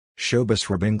showbiz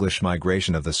from English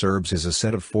Migration of the Serbs is a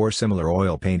set of 4 similar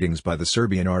oil paintings by the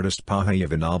Serbian artist Paja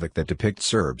Jovanović that depict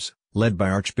Serbs, led by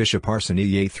Archbishop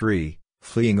Arsenije III,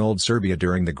 fleeing Old Serbia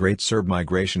during the Great Serb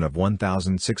Migration of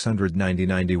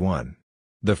 1690-91.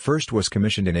 The first was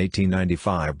commissioned in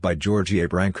 1895 by Georgije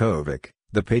Branković,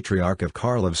 the Patriarch of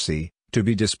Karlovci, to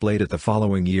be displayed at the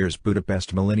following year's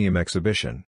Budapest Millennium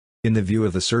Exhibition. In the view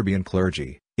of the Serbian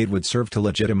clergy, it would serve to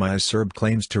legitimize Serb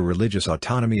claims to religious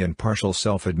autonomy and partial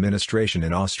self-administration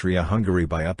in Austria-Hungary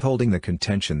by upholding the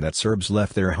contention that Serbs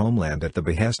left their homeland at the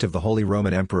behest of the Holy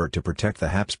Roman Emperor to protect the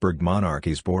Habsburg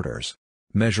monarchy's borders.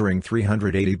 Measuring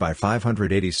 380 by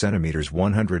 580 centimeters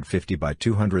 150 by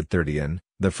 230 in,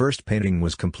 the first painting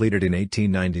was completed in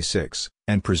 1896,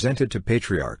 and presented to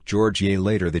Patriarch Georgije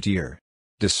later that year.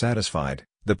 Dissatisfied,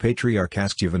 the Patriarch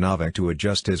asked Jovanović to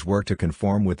adjust his work to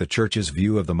conform with the Church's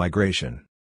view of the migration.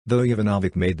 Though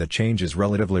Jovanović made the changes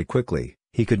relatively quickly,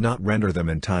 he could not render them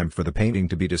in time for the painting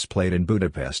to be displayed in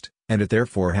Budapest, and it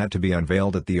therefore had to be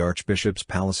unveiled at the Archbishop's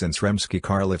Palace in Sremski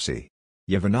Karlovci.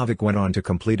 Jovanović went on to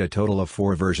complete a total of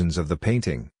 4 versions of the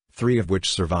painting, 3 of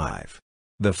which survive.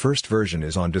 The first version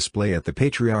is on display at the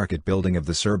Patriarchate building of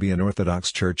the Serbian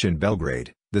Orthodox Church in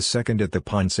Belgrade, the second at the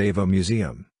Pančevo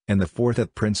Museum, and the fourth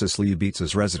at Princess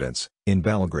Ljubica's residence, in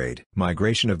Belgrade.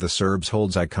 Migration of the Serbs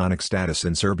holds iconic status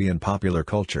in Serbian popular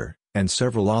culture, and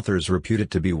several authors repute it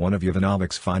to be one of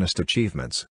Jovanović's finest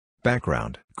achievements.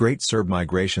 Background: Great Serb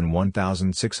Migration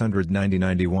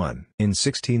 1690-91. In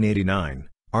 1689,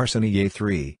 Arsenije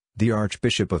III, the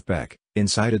Archbishop of Peć,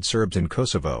 incited Serbs in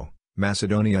Kosovo,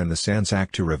 Macedonia and the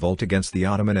Sandžak to revolt against the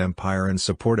Ottoman Empire and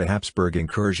support a Habsburg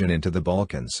incursion into the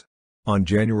Balkans. On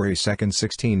January 2,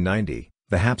 1690,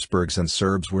 the Habsburgs and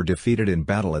Serbs were defeated in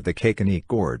battle at the Kačanik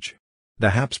Gorge. The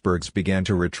Habsburgs began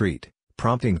to retreat,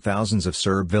 prompting thousands of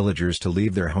Serb villagers to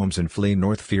leave their homes and flee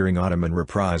north fearing Ottoman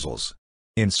reprisals.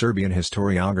 In Serbian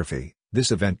historiography, this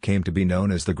event came to be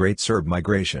known as the Great Serb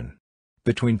Migration.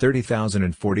 Between 30,000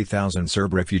 and 40,000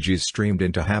 Serb refugees streamed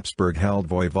into Habsburg-held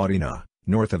Vojvodina,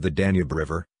 north of the Danube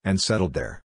River, and settled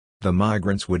there. The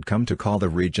migrants would come to call the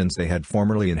regions they had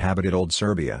formerly inhabited Old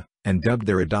Serbia, and dubbed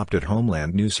their adopted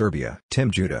homeland New Serbia. Tim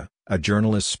Judah, a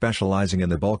journalist specializing in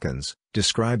the Balkans,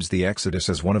 describes the exodus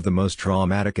as one of the most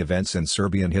traumatic events in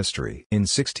Serbian history. In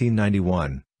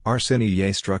 1691,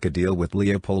 Arsenije struck a deal with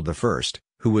Leopold I,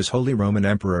 who was Holy Roman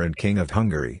Emperor and King of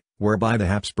Hungary, whereby the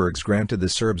Habsburgs granted the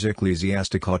Serbs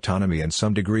ecclesiastical autonomy and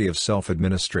some degree of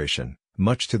self-administration,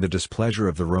 much to the displeasure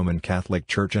of the Roman Catholic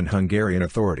Church and Hungarian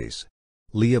authorities.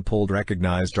 Leopold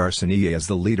recognized Arsenije as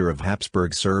the leader of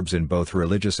Habsburg Serbs in both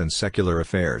religious and secular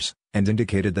affairs, and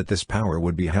indicated that this power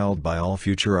would be held by all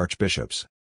future archbishops.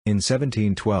 In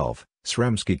 1712,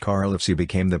 Sremski Karlovci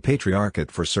became the Patriarchate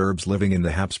for Serbs living in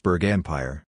the Habsburg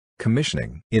Empire.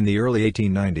 Commissioning. In the early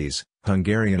 1890s,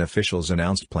 Hungarian officials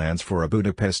announced plans for a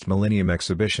Budapest Millennium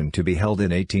Exhibition to be held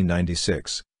in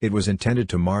 1896. It was intended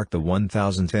to mark the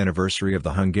 1000th anniversary of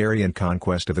the Hungarian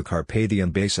conquest of the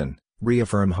Carpathian Basin,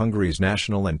 reaffirm Hungary's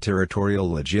national and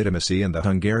territorial legitimacy and the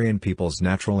Hungarian people's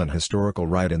natural and historical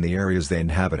right in the areas they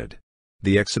inhabited.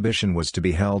 The exhibition was to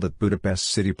be held at Budapest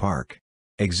City Park.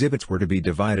 Exhibits were to be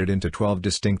divided into 12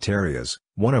 distinct areas,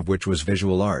 one of which was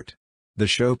visual art. The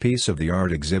showpiece of the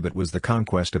art exhibit was The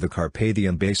Conquest of the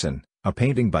Carpathian Basin, a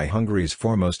painting by Hungary's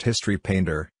foremost history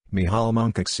painter, Mihály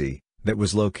Munkácsy, that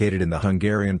was located in the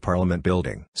Hungarian Parliament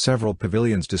building. Several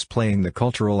pavilions displaying the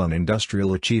cultural and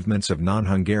industrial achievements of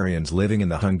non-Hungarians living in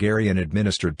the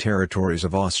Hungarian-administered territories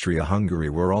of Austria-Hungary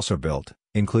were also built,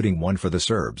 including one for the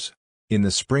Serbs. In the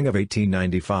spring of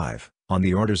 1895, on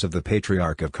the orders of the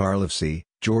Patriarch of Karlovci,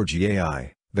 Georgije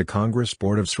I, the Congress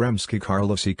Board of Sremski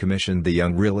Karlovci commissioned the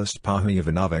young realist Paja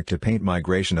Jovanović to paint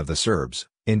Migration of the Serbs,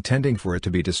 intending for it to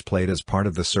be displayed as part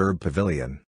of the Serb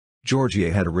Pavilion.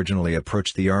 Georgije had originally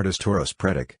approached the artist Horos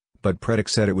Predic, but Predic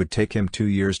said it would take him 2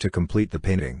 years to complete the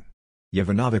painting.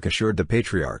 Jovanović assured the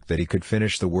Patriarch that he could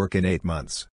finish the work in 8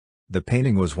 months. The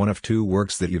painting was one of 2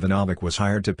 works that Jovanović was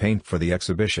hired to paint for the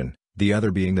exhibition, the other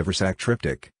being the Vršac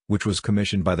triptych, which was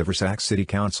commissioned by the Vršac City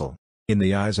Council. In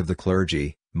the eyes of the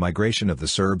clergy, migration of the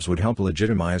Serbs would help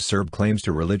legitimize Serb claims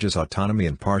to religious autonomy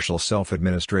and partial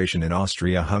self-administration in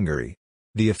Austria-Hungary.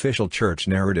 The official church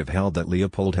narrative held that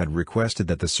Leopold had requested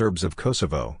that the Serbs of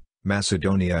Kosovo,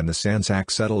 Macedonia and the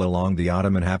Sandžak settle along the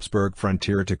Ottoman-Habsburg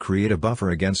frontier to create a buffer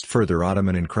against further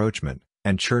Ottoman encroachment,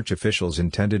 and church officials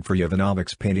intended for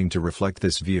Jovanović's painting to reflect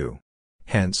this view.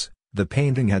 Hence, the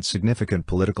painting had significant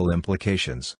political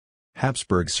implications.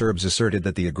 Habsburg Serbs asserted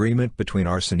that the agreement between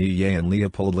Arsenije and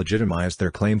Leopold legitimized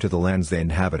their claim to the lands they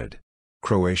inhabited.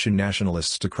 Croatian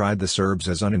nationalists decried the Serbs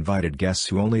as uninvited guests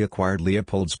who only acquired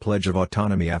Leopold's pledge of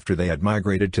autonomy after they had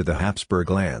migrated to the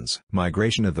Habsburg lands.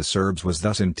 Migration of the Serbs was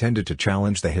thus intended to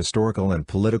challenge the historical and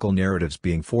political narratives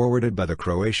being forwarded by the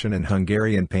Croatian and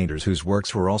Hungarian painters whose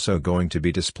works were also going to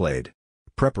be displayed.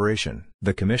 Preparation.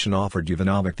 The commission offered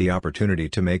Jovanović the opportunity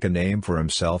to make a name for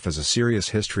himself as a serious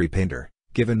history painter,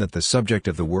 given that the subject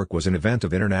of the work was an event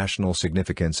of international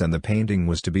significance and the painting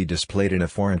was to be displayed in a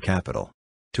foreign capital.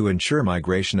 To ensure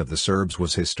migration of the Serbs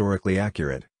was historically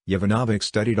accurate, Jovanović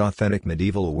studied authentic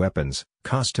medieval weapons,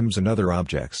 costumes and other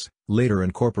objects, later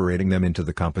incorporating them into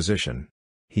the composition.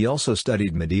 He also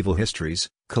studied medieval histories,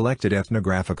 collected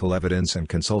ethnographical evidence and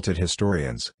consulted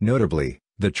historians. Notably,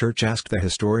 the church asked the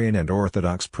historian and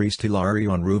Orthodox priest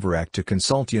Hilarion Ruvarak to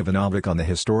consult Jovanović on the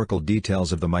historical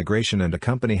details of the migration and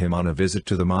accompany him on a visit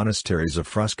to the monasteries of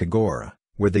Fruška Gora,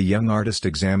 where the young artist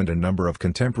examined a number of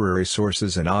contemporary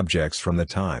sources and objects from the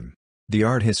time. The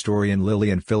art historian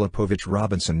Lilian Filipović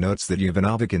Robinson notes that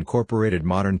Jovanović incorporated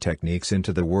modern techniques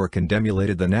into the work and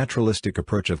emulated the naturalistic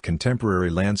approach of contemporary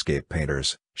landscape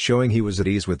painters, showing he was at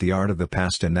ease with the art of the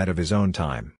past and that of his own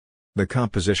time. The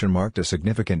composition marked a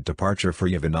significant departure for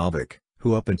Jovanović,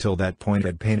 who up until that point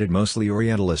had painted mostly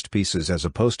Orientalist pieces as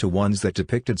opposed to ones that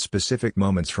depicted specific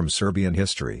moments from Serbian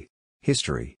history.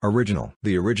 Original.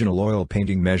 The original oil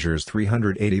painting measures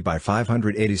 380 by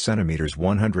 580 centimeters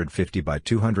 150 by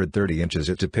 230 inches.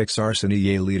 It depicts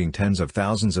Arseniye leading tens of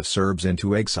thousands of Serbs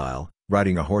into exile,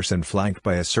 riding a horse and flanked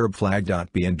by a Serb flag.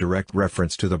 Be in direct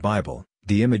reference to the Bible,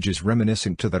 the image is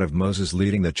reminiscent to that of Moses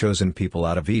leading the chosen people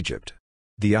out of Egypt.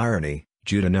 The irony,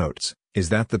 Judah notes, is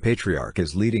that the patriarch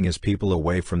is leading his people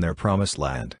away from their promised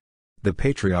land. The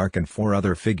patriarch and four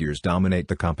other figures dominate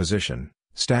the composition,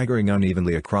 staggering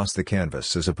unevenly across the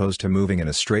canvas as opposed to moving in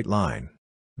a straight line.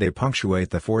 They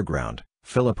punctuate the foreground,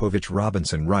 Filipović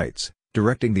Robinson writes,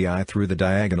 directing the eye through the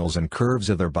diagonals and curves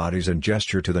of their bodies and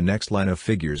gesture to the next line of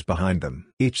figures behind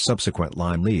them. Each subsequent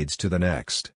line leads to the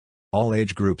next. All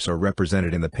age groups are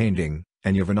represented in the painting,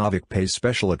 and Jovanović pays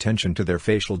special attention to their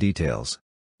facial details.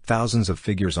 Thousands of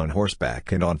figures on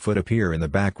horseback and on foot appear in the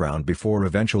background before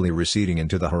eventually receding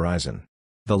into the horizon.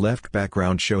 The left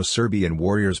background shows Serbian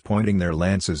warriors pointing their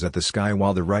lances at the sky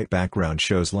while the right background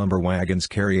shows lumber wagons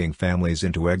carrying families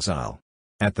into exile.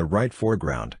 At the right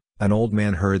foreground, an old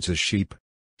man herds his sheep.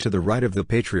 To the right of the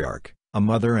patriarch, a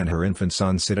mother and her infant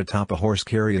son sit atop a horse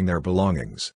carrying their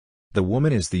belongings. The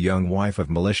woman is the young wife of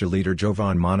militia leader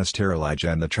Jovan Monasterilić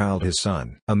and the child his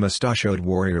son. A mustachioed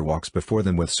warrior walks before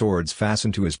them with swords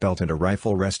fastened to his belt and a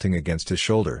rifle resting against his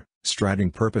shoulder,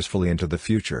 striding purposefully into the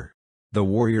future. The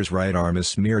warrior's right arm is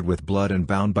smeared with blood and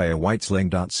bound by a white sling.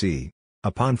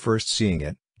 Upon first seeing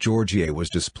it, Georgie was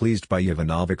displeased by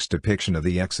Jovanović's depiction of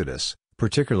the Exodus,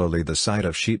 particularly the sight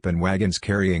of sheep and wagons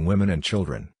carrying women and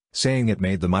children, saying it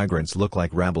made the migrants look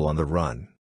like rabble on the run.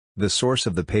 The source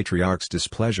of the patriarch's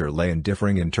displeasure lay in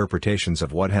differing interpretations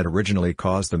of what had originally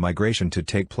caused the migration to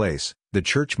take place. The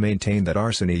church maintained that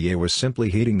Arseniye was simply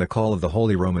heeding the call of the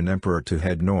Holy Roman Emperor to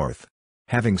head north.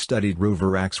 Having studied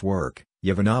Ruvarak's work,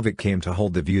 Jovanović came to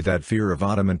hold the view that fear of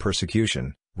Ottoman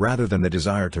persecution, rather than the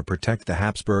desire to protect the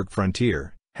Habsburg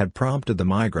frontier, had prompted the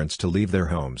migrants to leave their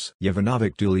homes.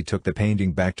 Jovanović duly took the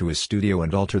painting back to his studio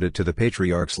and altered it to the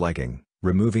patriarch's liking,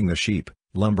 removing the sheep,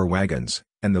 lumber wagons,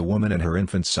 and the woman and her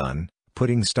infant son,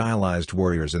 putting stylized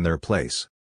warriors in their place.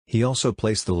 He also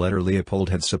placed the letter Leopold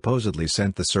had supposedly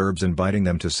sent the Serbs inviting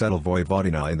them to settle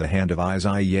Vojvodina in the hand of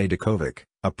Izije Daković,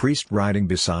 a priest riding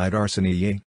beside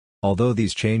Arseniye. Although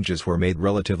these changes were made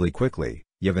relatively quickly,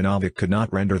 Jovanović could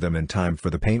not render them in time for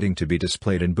the painting to be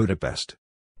displayed in Budapest.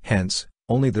 Hence,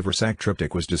 only the Vršac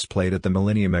triptych was displayed at the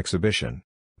Millennium Exhibition.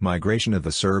 Migration of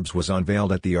the Serbs was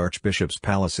unveiled at the Archbishop's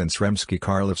Palace in Sremski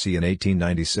Karlovci in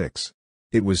 1896.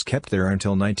 It was kept there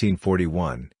until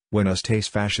 1941, when Ustaše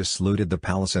fascists looted the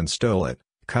palace and stole it,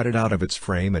 cut it out of its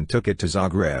frame and took it to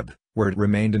Zagreb, where it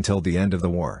remained until the end of the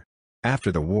war.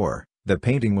 After the war, the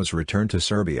painting was returned to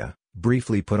Serbia,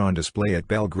 briefly put on display at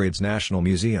Belgrade's National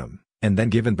Museum, and then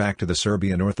given back to the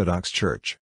Serbian Orthodox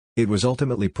Church. It was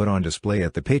ultimately put on display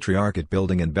at the Patriarchate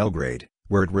building in Belgrade,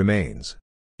 where it remains.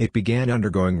 It began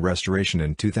undergoing restoration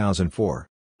in 2004.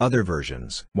 Other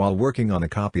versions. While working on a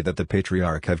copy that the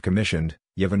Patriarch had commissioned,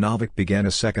 Jovanović began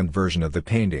a second version of the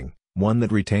painting, one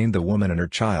that retained the woman and her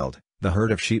child, the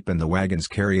herd of sheep and the wagons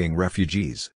carrying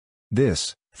refugees.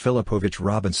 This, Filipović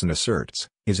Robinson asserts,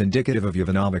 is indicative of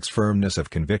Jovanović's firmness of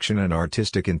conviction and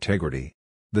artistic integrity.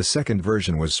 The second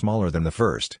version was smaller than the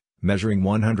first, measuring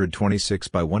 126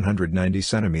 by 190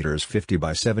 centimeters 50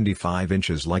 by 75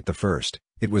 inches like the first.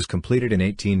 It was completed in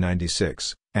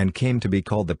 1896, and came to be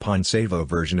called the Pančevo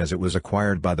version as it was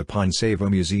acquired by the Pančevo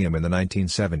Museum in the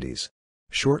 1970s.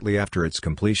 Shortly after its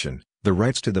completion, the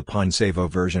rights to the Pančevo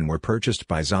version were purchased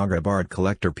by Zagreb art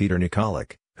collector Peter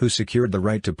Nikolic, who secured the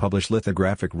right to publish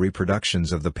lithographic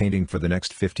reproductions of the painting for the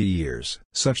next 50 years.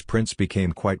 Such prints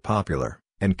became quite popular,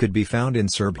 and could be found in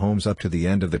Serb homes up to the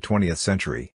end of the 20th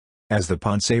century. As the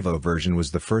Pančevo version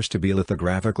was the first to be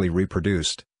lithographically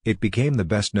reproduced, it became the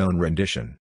best-known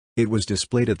rendition. It was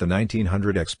displayed at the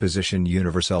 1900 Exposition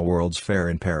Universelle World's Fair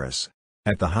in Paris.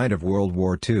 At the height of World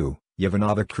War II,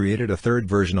 Jovanović created a third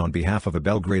version on behalf of a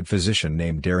Belgrade physician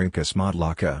named Darinka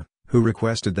Smodlaka, who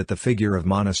requested that the figure of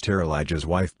Monastir Elijah's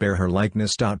wife bear her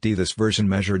likeness. This version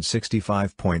measured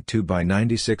 65.2 by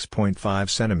 96.5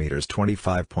 centimeters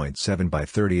 25.7 by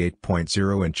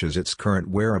 38.0 inches. Its current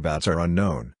whereabouts are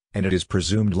unknown, and it is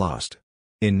presumed lost.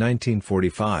 In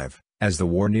 1945, as the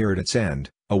war neared its end,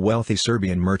 a wealthy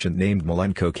Serbian merchant named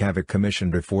Milenko Kavic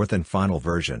commissioned a fourth and final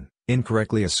version,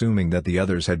 incorrectly assuming that the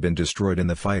others had been destroyed in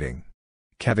the fighting.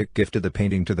 Kavic gifted the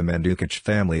painting to the Mandukic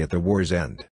family at the war's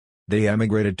end. They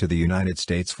emigrated to the United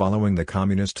States following the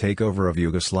communist takeover of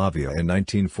Yugoslavia in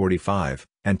 1945,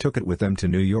 and took it with them to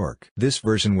New York. This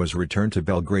version was returned to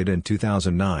Belgrade in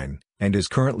 2009, and is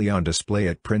currently on display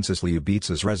at Princess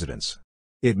Ljubitsa's residence.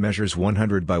 It measures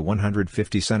 100 by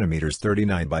 150 centimeters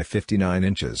 39 by 59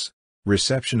 inches.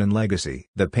 Reception and legacy.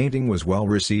 The painting was well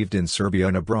received in Serbia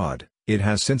and abroad. It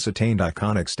has since attained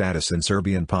iconic status in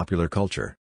Serbian popular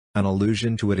culture. An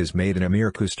allusion to it is made in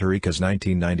Amir Kusturica's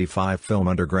 1995 film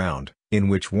Underground, in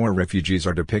which war refugees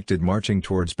are depicted marching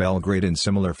towards Belgrade in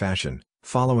similar fashion,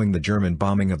 following the German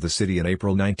bombing of the city in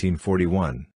April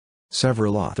 1941.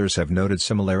 Several authors have noted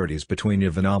similarities between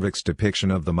Jovanovic's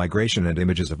depiction of the migration and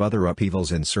images of other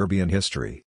upheavals in Serbian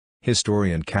history.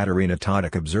 Historian Katarina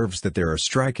Tadic observes that there are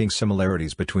striking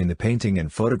similarities between the painting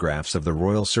and photographs of the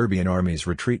Royal Serbian Army's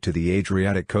retreat to the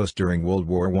Adriatic coast during World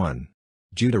War I.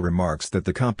 Judah remarks that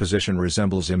the composition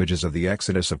resembles images of the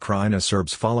exodus of Krajina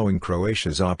Serbs following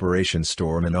Croatia's Operation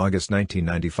Storm in August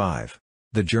 1995.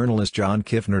 The journalist John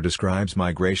Kifner describes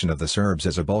migration of the Serbs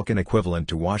as a Balkan equivalent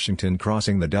to Washington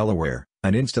crossing the Delaware,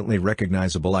 an instantly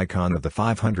recognizable icon of the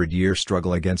 500-year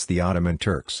struggle against the Ottoman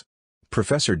Turks.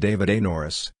 Professor David A.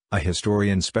 Norris, a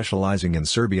historian specializing in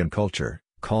Serbian culture,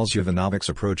 calls Jovanovic's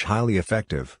approach highly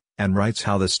effective, and writes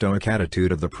how the stoic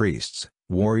attitude of the priests,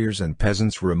 warriors and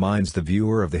peasants reminds the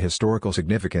viewer of the historical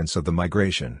significance of the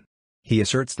migration. He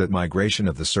asserts that migration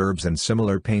of the Serbs and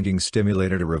similar paintings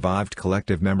stimulated a revived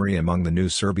collective memory among the new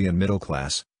Serbian middle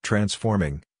class,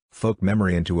 transforming folk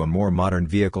memory into a more modern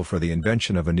vehicle for the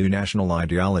invention of a new national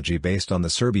ideology based on the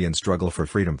Serbian struggle for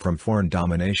freedom from foreign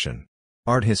domination.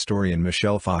 Art historian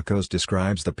Michel Foucault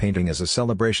describes the painting as a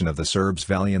celebration of the Serbs'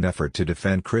 valiant effort to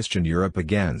defend Christian Europe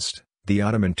against the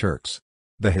Ottoman Turks.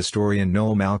 The historian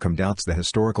Noel Malcolm doubts the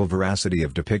historical veracity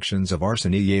of depictions of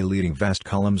Arseniye leading vast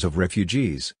columns of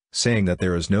refugees, saying that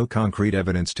there is no concrete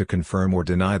evidence to confirm or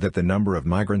deny that the number of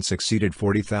migrants exceeded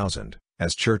 40,000,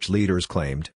 as church leaders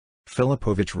claimed.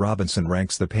 Filipović Robinson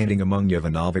ranks the painting among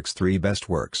Jovanovic's three best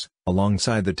works,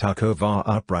 alongside the Takovo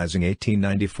Uprising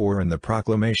 1894 and the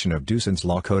proclamation of Dusan's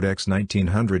Law Codex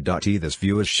 1900. This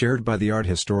view is shared by the art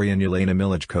historian Jelena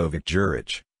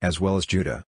Milićković-Jurić, as well as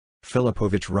Judah.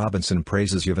 Filipović Robinson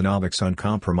praises Jovanovic's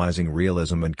uncompromising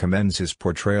realism and commends his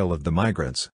portrayal of the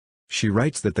migrants. She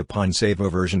writes that the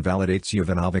Pančevo version validates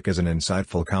Jovanović as an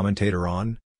insightful commentator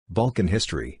on Balkan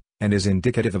history, and is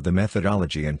indicative of the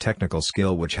methodology and technical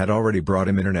skill which had already brought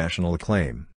him international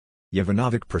acclaim.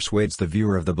 Jovanović persuades the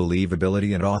viewer of the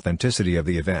believability and authenticity of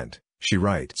the event, she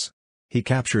writes. He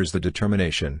captures the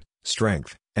determination,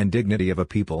 strength, and dignity of a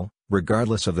people,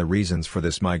 regardless of the reasons for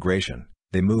this migration.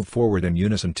 They move forward in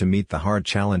unison to meet the hard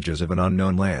challenges of an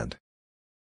unknown land.